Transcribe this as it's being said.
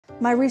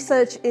My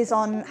research is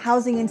on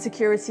housing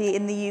insecurity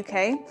in the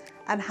UK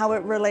and how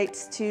it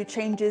relates to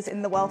changes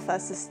in the welfare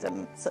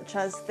system, such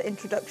as the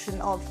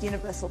introduction of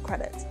universal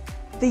credit.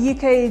 The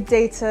UK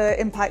Data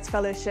Impact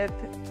Fellowship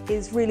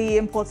is really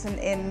important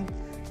in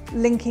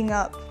linking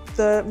up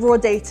the raw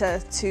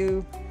data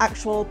to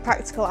actual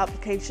practical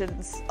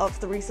applications of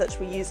the research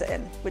we use it in,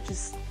 which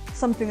is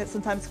something that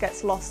sometimes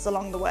gets lost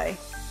along the way.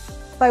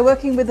 By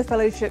working with the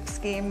fellowship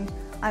scheme,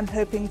 I'm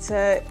hoping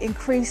to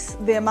increase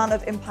the amount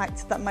of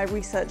impact that my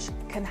research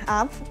can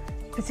have,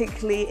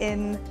 particularly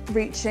in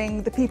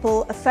reaching the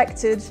people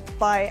affected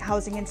by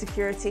housing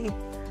insecurity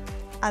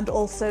and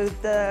also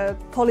the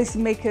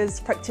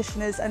policymakers,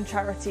 practitioners and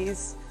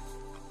charities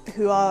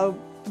who are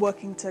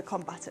working to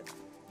combat it.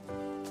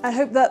 I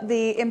hope that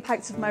the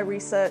impact of my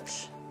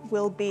research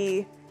will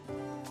be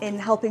in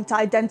helping to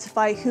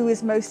identify who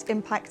is most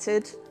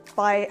impacted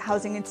by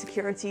housing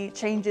insecurity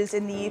changes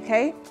in the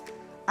UK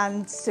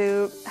and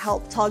to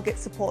help target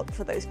support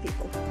for those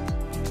people.